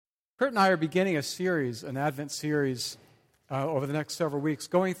Kurt and I are beginning a series, an Advent series, over the next several weeks,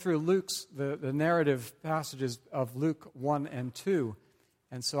 going through the narrative passages of Luke 1 and 2.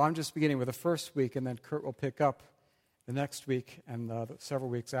 And so I'm just beginning with the first week, and then Kurt will pick up the next week and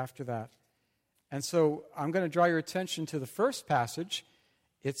several weeks after that. And so I'm going to draw your attention to the first passage.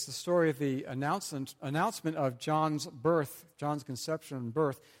 It's the story of the announcement of John's birth, John's conception and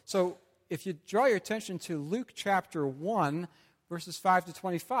birth. So if you draw your attention to Luke chapter 1, verses 5 to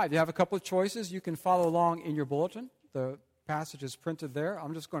 25, you have a couple of choices. You can follow along in your bulletin. The passage is printed there.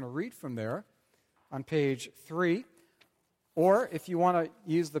 I'm just going to read from there on page 3. Or if you want to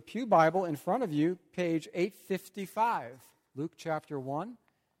use the Pew Bible in front of you, page 855, Luke chapter 1,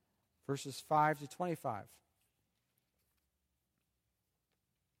 verses 5 to 25.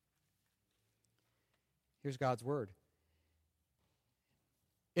 Here's God's word.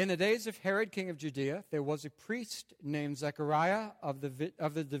 In the days of Herod, king of Judea, there was a priest named Zechariah of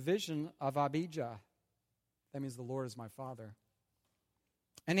the division of Abijah. That means the Lord is my father.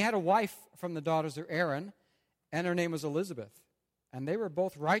 And he had a wife from the daughters of Aaron, and her name was Elizabeth. And they were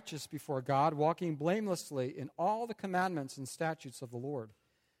both righteous before God, walking blamelessly in all the commandments and statutes of the Lord.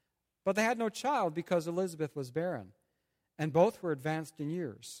 But they had no child because Elizabeth was barren, and both were advanced in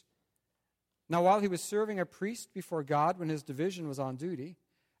years. Now while he was serving a priest before God when his division was on duty,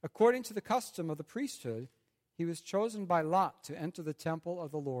 according to the custom of the priesthood, he was chosen by lot to enter the temple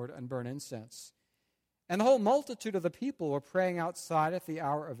of the Lord and burn incense. And the whole multitude of the people were praying outside at the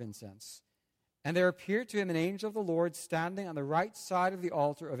hour of incense. And there appeared to him an angel of the Lord standing on the right side of the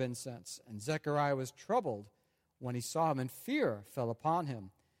altar of incense. And Zechariah was troubled when he saw him, and fear fell upon him.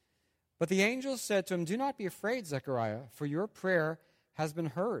 But the angel said to him, "Do not be afraid, Zechariah, for your prayer has been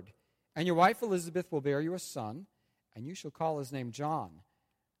heard. And your wife Elizabeth will bear you a son, and you shall call his name John.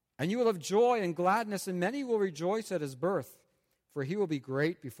 And you will have joy and gladness, and many will rejoice at his birth, for he will be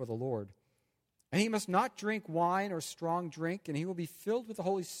great before the Lord. And he must not drink wine or strong drink, and he will be filled with the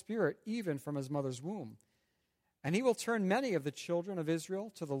Holy Spirit even from his mother's womb. And he will turn many of the children of Israel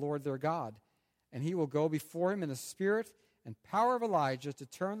to the Lord their God. And he will go before him in the spirit and power of Elijah to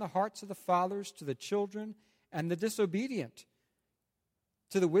turn the hearts of the fathers to the children and the disobedient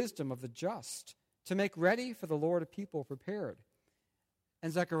to the wisdom of the just, to make ready for the Lord a people prepared."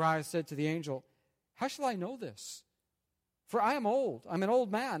 And Zechariah said to the angel, "How shall I know this? For I am old. I'm an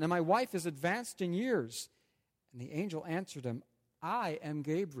old man, and my wife is advanced in years." And the angel answered him, "I am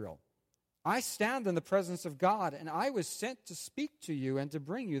Gabriel. I stand in the presence of God, and I was sent to speak to you and to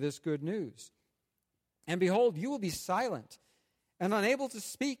bring you this good news. And behold, you will be silent and unable to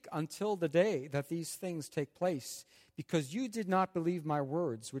speak until the day that these things take place, because you did not believe my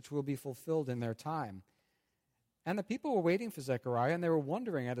words, which will be fulfilled in their time." And the people were waiting for Zechariah, and they were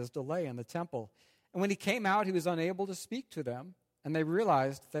wondering at his delay in the temple. And when he came out, he was unable to speak to them, and they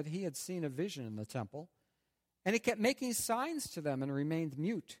realized that he had seen a vision in the temple. And he kept making signs to them and remained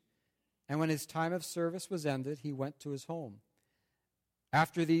mute. And when his time of service was ended, he went to his home.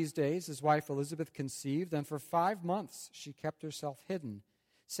 After these days, his wife Elizabeth conceived, and for 5 months she kept herself hidden,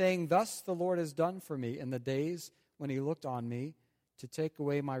 saying, "Thus the Lord has done for me in the days when he looked on me to take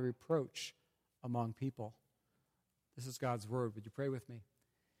away my reproach among people." This is God's word. Would you pray with me?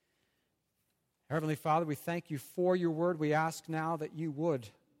 Heavenly Father, we thank you for your word. We ask now that you would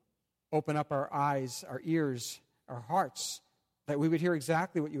open up our eyes, our ears, our hearts, that we would hear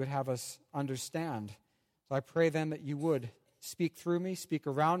exactly what you would have us understand. So I pray then that you would speak through me, speak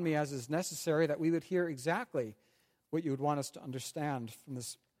around me as is necessary, that we would hear exactly what you would want us to understand from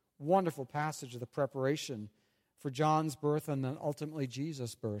this wonderful passage of the preparation for John's birth and then ultimately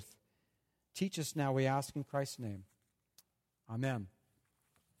Jesus' birth. Teach us now, we ask in Christ's name. Amen.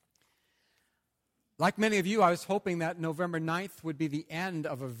 Like many of you, I was hoping that November 9th would be the end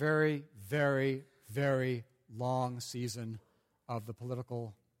of a very, very, very long season of the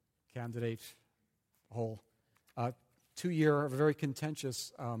political candidate whole 2-year, very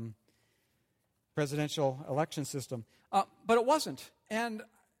contentious presidential election system. But it wasn't. And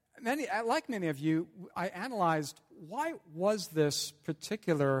like many of you, I analyzed why was this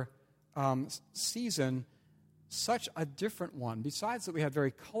particular season such a different one. Besides that we had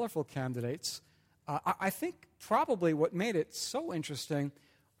very colorful candidates, I think probably what made it so interesting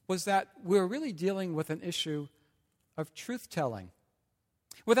was that we're really dealing with an issue of truth-telling.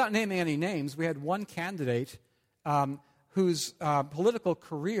 Without naming any names, we had one candidate whose political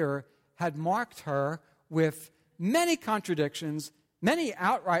career had marked her with many contradictions, many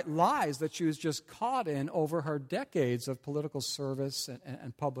outright lies that she was just caught in over her decades of political service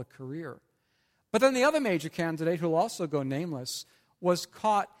and public career. But then the other major candidate, who will also go nameless, was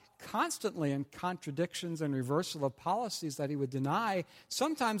caught constantly in contradictions and reversal of policies that he would deny,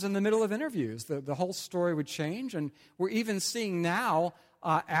 sometimes in the middle of interviews. The whole story would change, and we're even seeing now,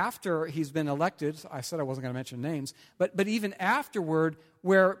 after he's been elected, I said I wasn't going to mention names, but even afterward,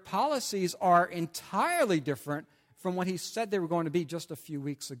 where policies are entirely different from what he said they were going to be just a few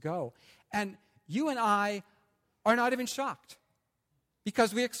weeks ago. And you and I are not even shocked,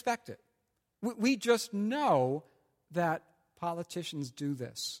 because we expect it. We just know that politicians do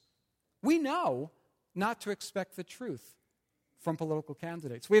this. We know not to expect the truth from political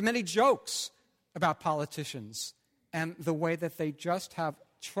candidates. We have many jokes about politicians and the way that they just have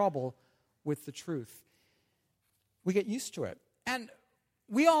trouble with the truth. We get used to it. And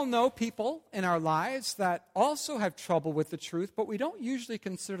we all know people in our lives that also have trouble with the truth, but we don't usually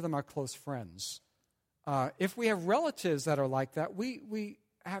consider them our close friends. If we have relatives that are like that, we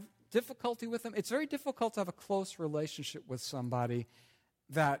have difficulty with them. It's very difficult to have a close relationship with somebody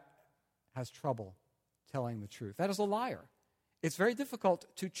that has trouble telling the truth. That is a liar. It's very difficult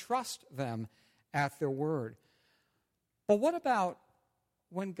to trust them at their word. But what about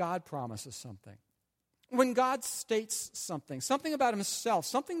when God promises something? When God states something about himself,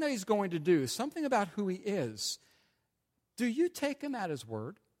 something that he's going to do, something about who he is, do you take him at his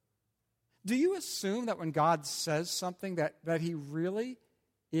word? Do you assume that when God says something that he really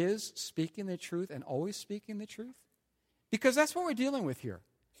is speaking the truth and always speaking the truth? Because that's what we're dealing with here.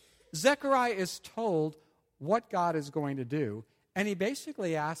 Zechariah is told what God is going to do, and he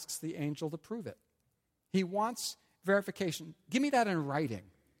basically asks the angel to prove it. He wants verification. Give me that in writing.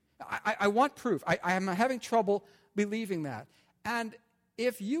 I want proof. I am having trouble believing that. And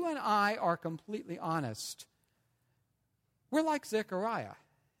if you and I are completely honest, we're like Zechariah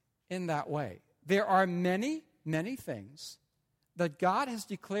in that way. There are many, many things that God has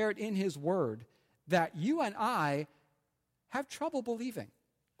declared in his word that you and I have trouble believing.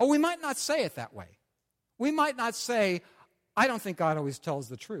 Oh, we might not say it that way. We might not say, I don't think God always tells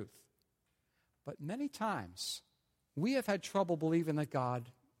the truth. But many times, we have had trouble believing that God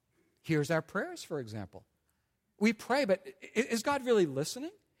hears our prayers, for example. We pray, but is God really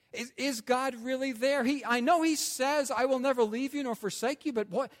listening? Is God really there? I know he says, I will never leave you nor forsake you, but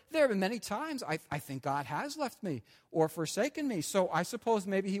there have been many times I think God has left me or forsaken me. So I suppose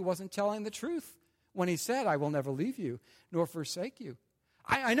maybe he wasn't telling the truth when he said, I will never leave you nor forsake you.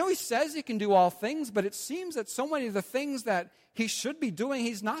 I know he says he can do all things, but it seems that so many of the things that he should be doing,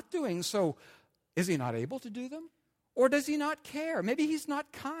 he's not doing. So is he not able to do them? Or does he not care? Maybe he's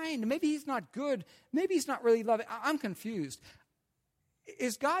not kind. Maybe he's not good. Maybe he's not really loving. I'm confused.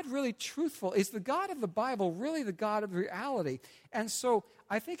 Is God really truthful? Is the God of the Bible really the God of reality? And so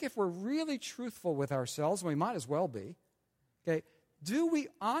I think if we're really truthful with ourselves, and we might as well be, okay, do we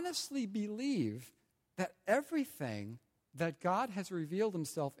honestly believe that everything that God has revealed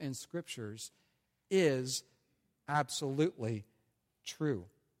himself in Scriptures is absolutely true?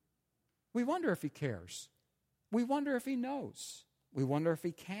 We wonder if he cares. We wonder if he knows. We wonder if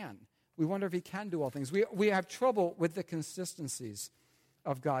he can. We wonder if he can do all things. We have trouble with the consistencies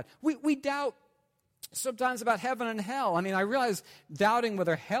of God. We doubt sometimes about heaven and hell. I mean, I realize doubting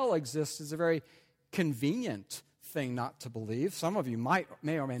whether hell exists is a very convenient thing not to believe. Some of you may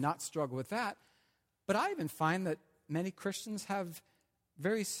or may not struggle with that. But I even find that many Christians have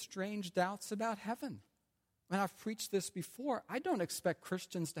very strange doubts about heaven. I mean, I've preached this before. I don't expect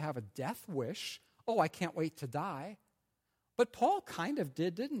Christians to have a death wish. Oh, I can't wait to die. But Paul kind of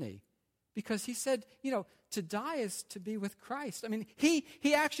did, didn't he? Because he said, to die is to be with Christ. I mean, he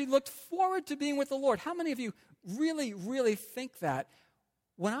actually looked forward to being with the Lord. How many of you really, really think that?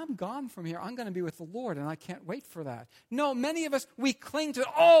 When I'm gone from here, I'm going to be with the Lord, and I can't wait for that. No, many of us, we cling to,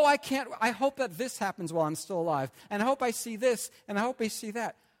 I hope that this happens while I'm still alive, and I hope I see this, and I hope I see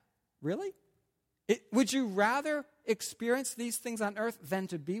that. Really? Would you rather experience these things on earth than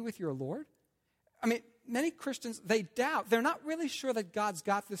to be with your Lord? I mean, many Christians, they doubt. They're not really sure that God's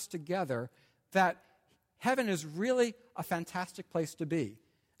got this together, that heaven is really a fantastic place to be.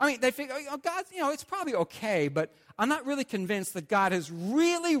 I mean, they think, God, it's probably okay, but I'm not really convinced that God is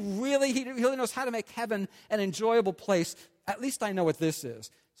really, really, he really knows how to make heaven an enjoyable place. At least I know what this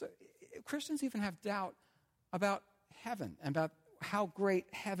is. So Christians even have doubt about heaven and about how great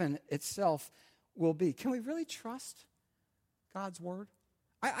heaven itself will be. Can we really trust God's word?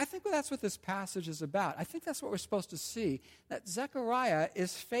 I think that's what this passage is about. I think that's what we're supposed to see, that Zechariah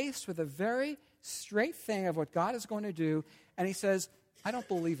is faced with a very straight thing of what God is going to do, and he says, I don't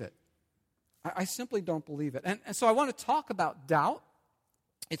believe it. I simply don't believe it. And so I want to talk about doubt.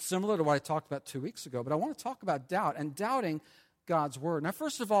 It's similar to what I talked about 2 weeks ago, but I want to talk about doubt and doubting God's word. Now,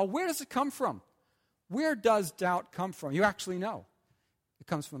 first of all, where does it come from? Where does doubt come from? You actually know.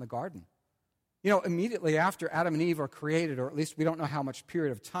 comes from the garden. Immediately after Adam and Eve are created, or at least we don't know how much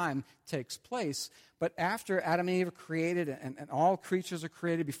period of time takes place, but after Adam and Eve are created and all creatures are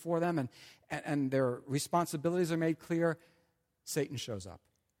created before them and their responsibilities are made clear, Satan shows up.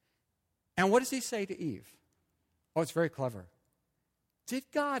 And what does he say to Eve? Oh, it's very clever. Did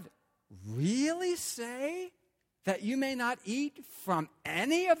God really say that you may not eat from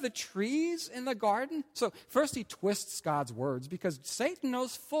any of the trees in the garden? So first he twists God's words because Satan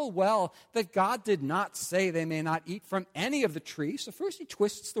knows full well that God did not say they may not eat from any of the trees. So first he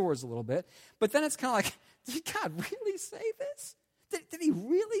twists the words a little bit, but then it's kind of like, did God really say this? Did he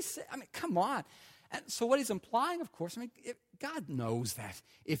really say? I mean, come on. And so what he's implying, of course, God knows that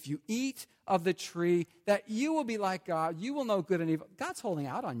if you eat of the tree, that you will be like God, you will know good and evil. God's holding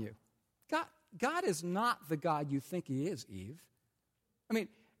out on you. God is not the God you think he is, Eve. I mean,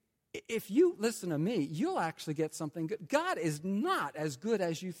 if you listen to me, you'll actually get something good. God is not as good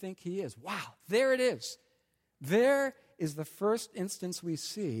as you think he is. Wow, there it is. There is the first instance we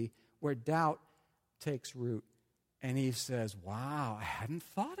see where doubt takes root. And Eve says, wow, I hadn't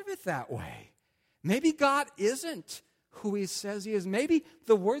thought of it that way. Maybe God isn't who he says he is. Maybe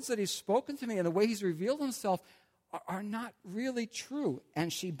the words that he's spoken to me and the way he's revealed himself are not really true.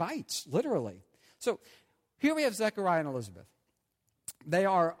 And she bites, literally. So here we have Zechariah and Elizabeth. They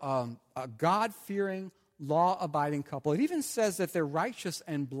are a God-fearing, law-abiding couple. It even says that they're righteous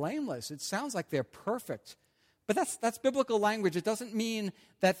and blameless. It sounds like they're perfect. But that's biblical language. It doesn't mean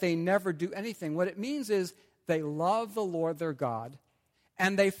that they never do anything. What it means is they love the Lord their God,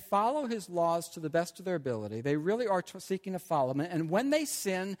 and they follow his laws to the best of their ability. They really are seeking to follow him. And when they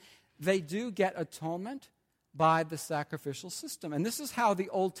sin, they do get atonement by the sacrificial system. And this is how the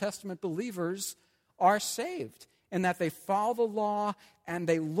Old Testament believers are saved, in that they follow the law and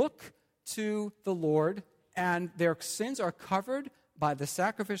they look to the Lord, and their sins are covered by the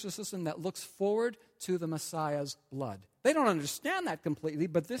sacrificial system that looks forward to the Messiah's blood. They don't understand that completely,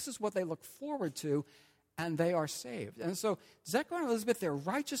 but this is what they look forward to, and they are saved. And so Zechariah and Elizabeth, they're a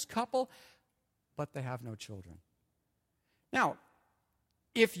righteous couple, but they have no children. Now,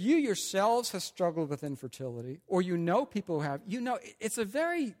 if you yourselves have struggled with infertility, or you know people who have, it's a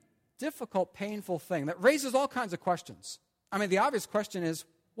very difficult, painful thing that raises all kinds of questions. I mean, the obvious question is,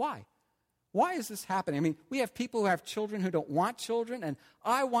 why? Why is this happening? I mean, we have people who have children who don't want children, and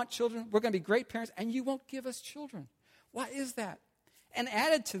I want children, we're going to be great parents, and you won't give us children. Why is that? And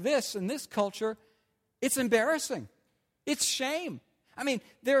added to this, in this culture, it's embarrassing. It's shame. I mean,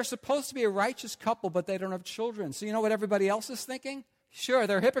 they're supposed to be a righteous couple, but they don't have children. So you know what everybody else is thinking? Sure,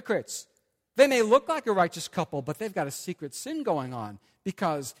 they're hypocrites. They may look like a righteous couple, but they've got a secret sin going on,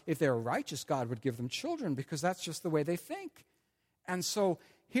 because if they're righteous, God would give them children, because that's just the way they think. And so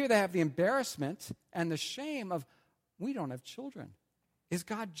here they have the embarrassment and the shame of, we don't have children. Is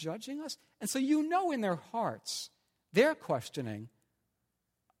God judging us? And so in their hearts, they're questioning,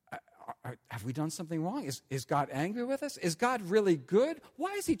 have we done something wrong? Is God angry with us? Is God really good?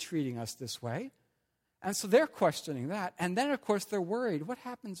 Why is he treating us this way? And so they're questioning that. And then, of course, they're worried. What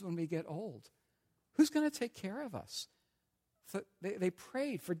happens when we get old? Who's going to take care of us? So they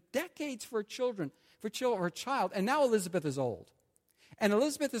prayed for decades for children, or a child. And now Elizabeth is old. And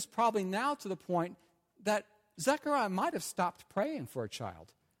Elizabeth is probably now to the point that Zechariah might have stopped praying for a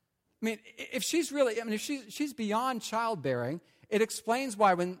child. I mean, if she's beyond childbearing, it explains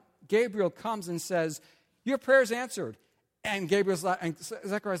why when Gabriel comes and says, your prayer's answered. And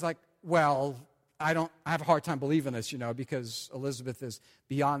Zechariah's like, well, I have a hard time believing this, because Elizabeth is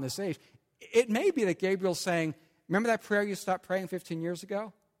beyond this age. It may be that Gabriel's saying, remember that prayer you stopped praying 15 years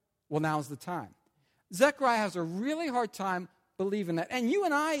ago? Well, now's the time. Zechariah has a really hard time believing that. And you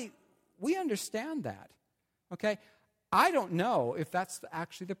and I, we understand that. Okay? I don't know if that's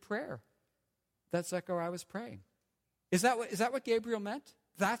actually the prayer that Zechariah was praying. Is that what Gabriel meant?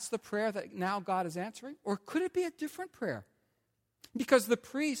 That's the prayer that now God is answering? Or could it be a different prayer? Because the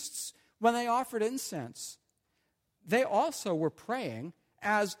priests, when they offered incense, they also were praying,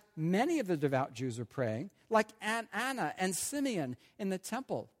 as many of the devout Jews were praying, like Anna and Simeon in the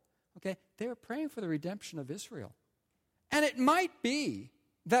temple. Okay? They were praying for the redemption of Israel. And it might be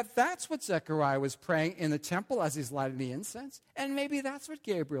that that's what Zechariah was praying in the temple as he's lighting the incense. And maybe that's what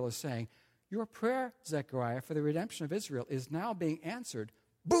Gabriel is saying. Your prayer, Zechariah, for the redemption of Israel is now being answered.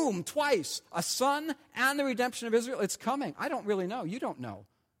 Boom, twice. A son and the redemption of Israel. It's coming. I don't really know. You don't know.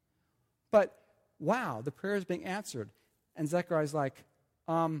 But, wow, the prayer is being answered. And Zechariah's like,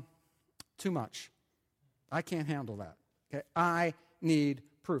 too much. I can't handle that. Okay? I need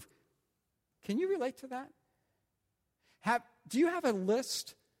proof. Can you relate to that? Do you have a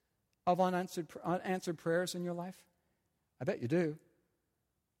list of unanswered prayers in your life? I bet you do.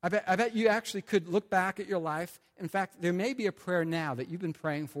 I bet you actually could look back at your life. In fact, there may be a prayer now that you've been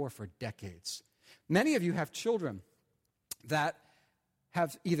praying for decades. Many of you have children that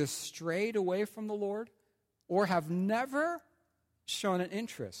have either strayed away from the Lord or have never shown an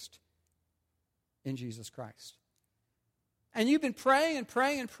interest in Jesus Christ. And you've been praying and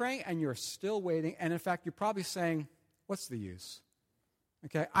praying and praying, and you're still waiting. And in fact, you're probably saying, what's the use?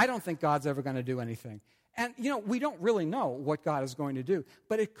 Okay, I don't think God's ever going to do anything. And, we don't really know what God is going to do.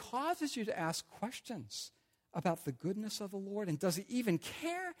 But it causes you to ask questions about the goodness of the Lord. And does he even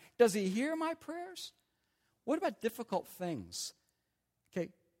care? Does he hear my prayers? What about difficult things? Okay,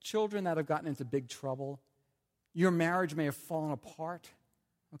 children that have gotten into big trouble. Your marriage may have fallen apart.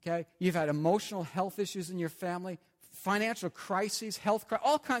 Okay, you've had emotional health issues in your family, financial crises, health crises,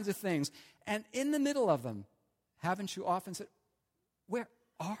 all kinds of things. And in the middle of them, haven't you often said, where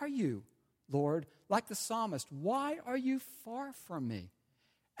are you, Lord? Like the psalmist, why are you far from me?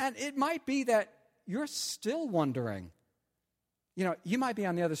 And it might be that you're still wondering. You might be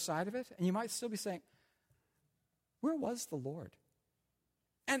on the other side of it, and you might still be saying, where was the Lord?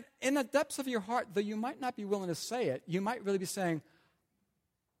 And in the depths of your heart, though you might not be willing to say it, you might really be saying,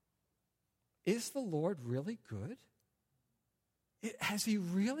 is the Lord really good? Has he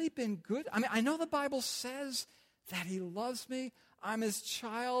really been good? I mean, I know the Bible says that he loves me. I'm his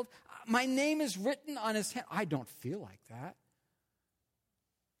child. My name is written on his hand. I don't feel like that.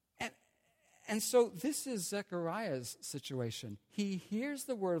 And so this is Zechariah's situation. He hears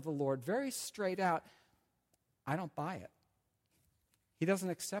the word of the Lord very straight out. I don't buy it. He doesn't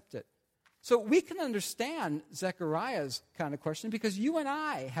accept it. So we can understand Zechariah's kind of question because you and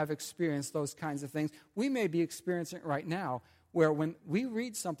I have experienced those kinds of things. We may be experiencing it right now where when we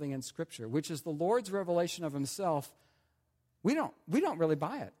read something in Scripture, which is the Lord's revelation of himself, we don't really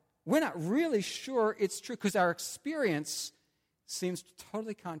buy it. We're not really sure it's true because our experience seems to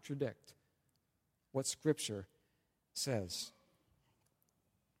totally contradict what Scripture says.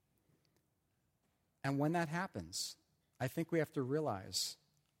 And when that happens, I think we have to realize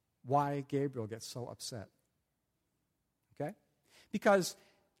why Gabriel gets so upset. Okay? Because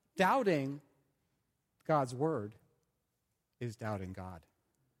doubting God's word is doubting God.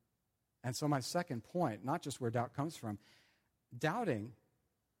 And so my second point, not just where doubt comes from, doubting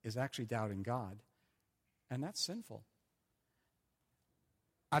is actually doubting God, and that's sinful.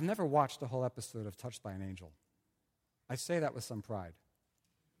 I've never watched a whole episode of Touched by an Angel. I say that with some pride.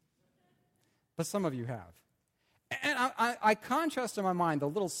 But some of you have. And I contrast in my mind the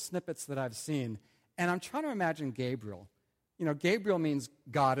little snippets that I've seen, and I'm trying to imagine Gabriel. Gabriel means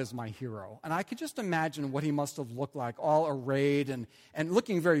God is my hero. And I could just imagine what he must have looked like, all arrayed and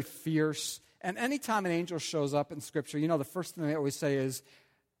looking very fierce. And anytime an angel shows up in Scripture, the first thing they always say is,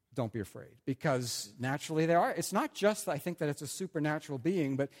 don't be afraid, because naturally they are. It's not just, I think, that it's a supernatural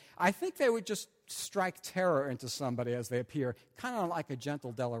being, but I think they would just strike terror into somebody as they appear, kind of like a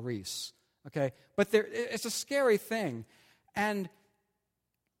gentle Della Reese. Okay, but it's a scary thing. And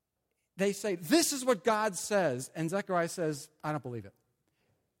they say, this is what God says. And Zechariah says, I don't believe it.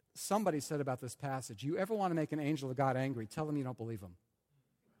 Somebody said about this passage, you ever want to make an angel of God angry, tell him you don't believe him.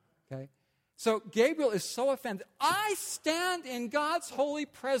 Okay? So Gabriel is so offended. I stand in God's holy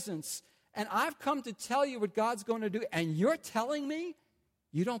presence, and I've come to tell you what God's going to do, and you're telling me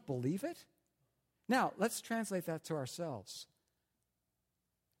you don't believe it? Now, let's translate that to ourselves.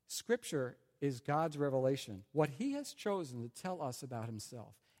 Scripture is God's revelation, what he has chosen to tell us about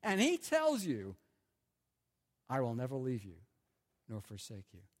himself. And he tells you, I will never leave you nor forsake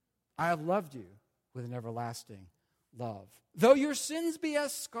you. I have loved you with an everlasting love. Though your sins be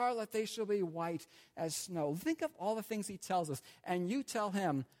as scarlet, they shall be white as snow. Think of all the things he tells us, and you tell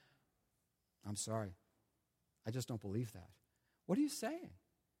him, I'm sorry, I just don't believe that. What are you saying?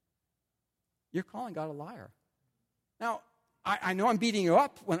 You're calling God a liar. Now, I know I'm beating you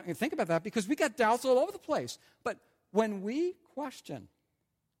up when I think about that because we got doubts all over the place. But when we question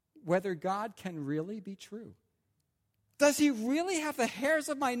whether God can really be true, does he really have the hairs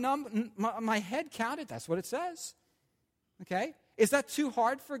of my head counted? That's what it says. Okay? Is that too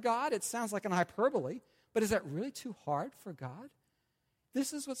hard for God? It sounds like an hyperbole, but is that really too hard for God?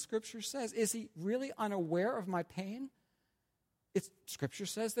 This is what Scripture says. Is he really unaware of my pain? Scripture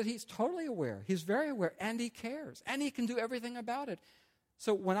says that he's totally aware. He's very aware, and he cares, and he can do everything about it.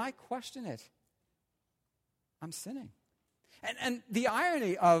 So when I question it, I'm sinning. And the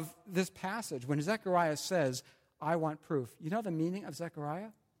irony of this passage, when Zechariah says, I want proof, you know the meaning of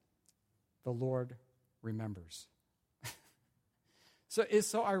Zechariah? The Lord remembers. So it's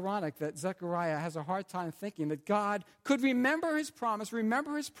so ironic that Zechariah has a hard time thinking that God could remember his promise,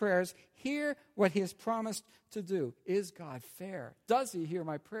 remember his prayers, hear what he has promised to do. Is God fair? Does he hear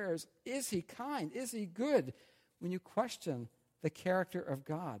my prayers? Is he kind? Is he good? When you question the character of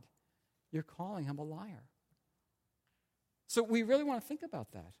God, you're calling him a liar. So we really want to think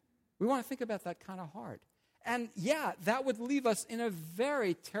about that. We want to think about that kind of heart. And yeah, that would leave us in a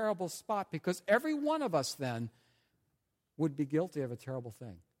very terrible spot, because every one of us then would be guilty of a terrible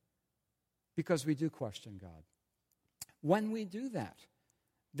thing, because we do question God. When we do that,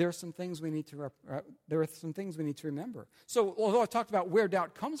 there are some things we need to remember. So although I talked about where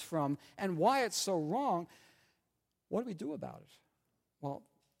doubt comes from and why it's so wrong, what do we do about it? Well,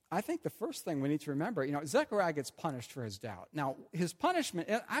 I think the first thing we need to remember, Zechariah gets punished for his doubt. Now, his punishment,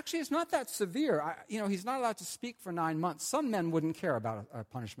 actually, is not that severe. He's not allowed to speak for 9 months. Some men wouldn't care about a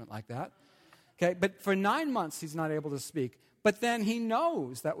punishment like that. Okay, but for 9 months, he's not able to speak. But then he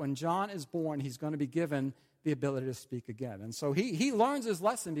knows that when John is born, he's going to be given the ability to speak again. And so he learns his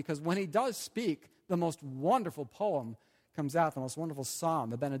lesson, because when he does speak, the most wonderful poem comes out, the most wonderful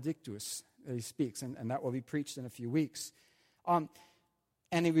psalm, the Benedictus, that he speaks, and that will be preached in a few weeks.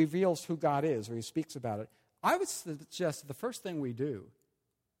 And he reveals who God is, or he speaks about it. I would suggest the first thing we do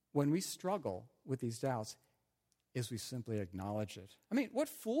when we struggle with these doubts is we simply acknowledge it. I mean, what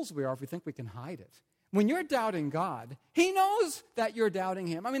fools we are if we think we can hide it. When you're doubting God, he knows that you're doubting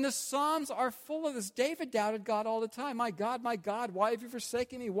him. I mean, the Psalms are full of this. David doubted God all the time. My God, why have you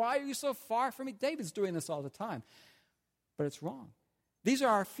forsaken me? Why are you so far from me? David's doing this all the time. But it's wrong. These are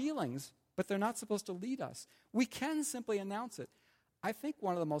our feelings, but they're not supposed to lead us. We can simply announce it. I think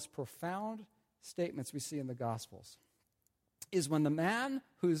one of the most profound statements we see in the Gospels is when the man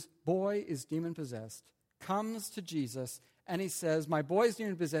whose boy is demon-possessed comes to Jesus and he says, my boy is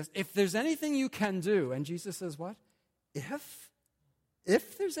demon-possessed. If there's anything you can do. And Jesus says, what? If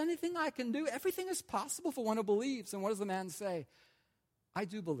there's anything I can do, everything is possible for one who believes. And what does the man say? I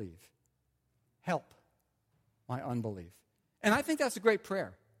do believe. Help my unbelief. And I think that's a great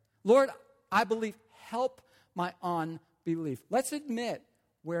prayer. Lord, I believe. Help my unbelief. Let's admit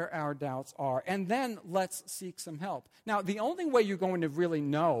where our doubts are, and then let's seek some help. Now, the only way you're going to really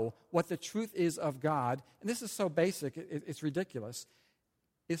know what the truth is of God, and this is so basic, it's ridiculous,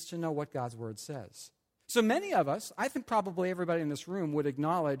 is to know what God's Word says. So many of us, I think probably everybody in this room would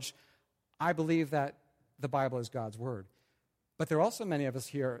acknowledge, I believe that the Bible is God's Word. But there are also many of us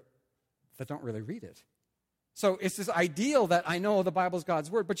here that don't really read it. So it's this ideal that I know the Bible is God's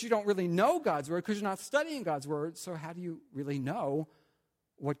Word, but you don't really know God's Word because you're not studying God's Word. So how do you really know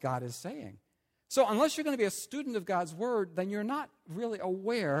what God is saying? So unless you're going to be a student of God's Word, then you're not really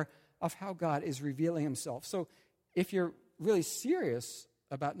aware of how God is revealing himself. So if you're really serious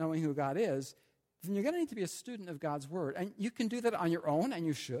about knowing who God is, then you're going to need to be a student of God's Word. And you can do that on your own, and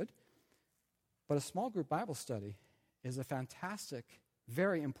you should. But a small group Bible study is a fantastic,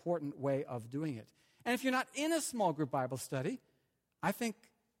 very important way of doing it. And if you're not in a small group Bible study, I think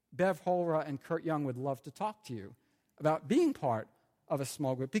Bev Holra and Kurt Young would love to talk to you about being part of a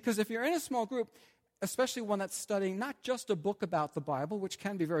small group. Because if you're in a small group, especially one that's studying not just a book about the Bible, which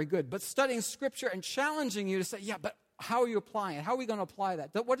can be very good, but studying Scripture and challenging you to say, yeah, but how are you applying it? How are we going to apply that?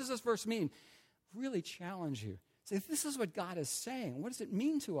 What does this verse mean? Really challenge you. Say, this is what God is saying. What does it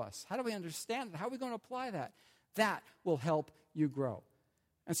mean to us? How do we understand it? How are we going to apply that? That will help you grow.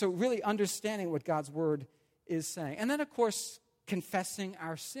 And so really understanding what God's Word is saying. And then, of course, confessing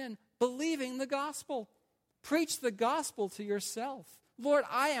our sin, believing the gospel. Preach the gospel to yourself. Lord,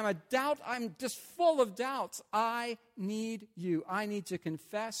 I am a doubt. I'm just full of doubts. I need you. I need to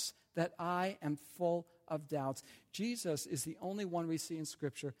confess that I am full of doubts. Jesus is the only one we see in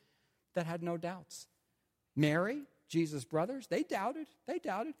Scripture that had no doubts. Mary, Jesus' brothers, they doubted.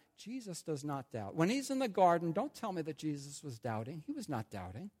 Jesus does not doubt. When he's in the garden, don't tell me that Jesus was doubting. He was not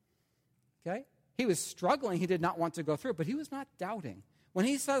doubting. Okay? He was struggling. He did not want to go through, but he was not doubting. When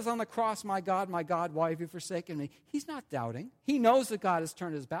he says on the cross, my God, why have you forsaken me? He's not doubting. He knows that God has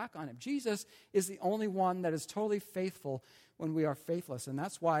turned his back on him. Jesus is the only one that is totally faithful when we are faithless. And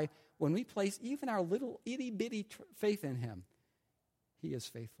that's why when we place even our little itty-bitty faith in him, he is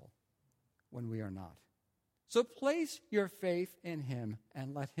faithful when we are not. So place your faith in him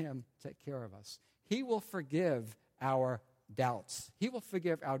and let him take care of us. He will forgive our doubts. He will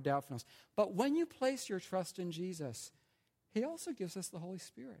forgive our doubtfulness. But when you place your trust in Jesus, he also gives us the Holy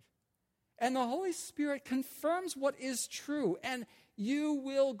Spirit. And the Holy Spirit confirms what is true, and you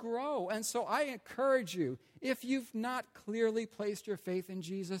will grow. And so I encourage you, if you've not clearly placed your faith in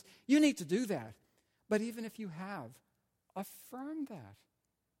Jesus, you need to do that. But even if you have, affirm that.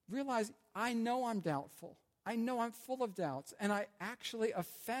 Realize, I know I'm doubtful. I know I'm full of doubts, and I actually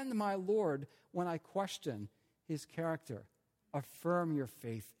offend my Lord when I question his character. Affirm your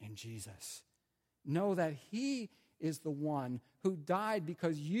faith in Jesus. Know that he is the one who died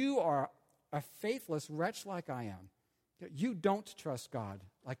because you are a faithless wretch like I am. You don't trust God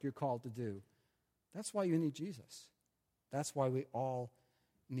like you're called to do. That's why you need Jesus. That's why we all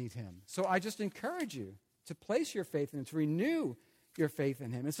need him. So I just encourage you to place your faith in him, to renew your faith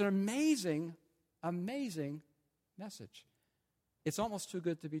in him. It's an amazing, amazing message. It's almost too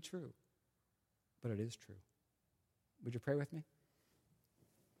good to be true, but it is true. Would you pray with me?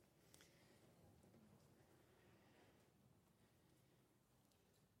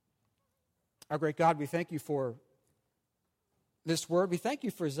 Our great God, we thank you for this word. We thank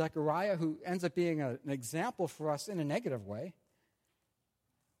you for Zechariah, who ends up being an example for us in a negative way.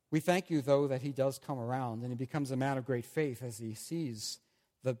 We thank you, though, that he does come around and he becomes a man of great faith as he sees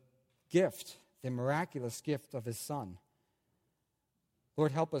the gift, the miraculous gift of his son.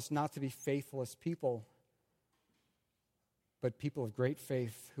 Lord, help us not to be faithless people, but people of great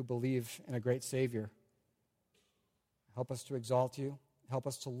faith who believe in a great Savior. Help us to exalt you. Help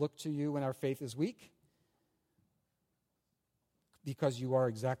us to look to you when our faith is weak, because you are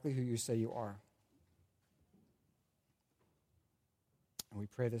exactly who you say you are. And we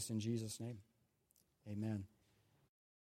pray this in Jesus' name. Amen.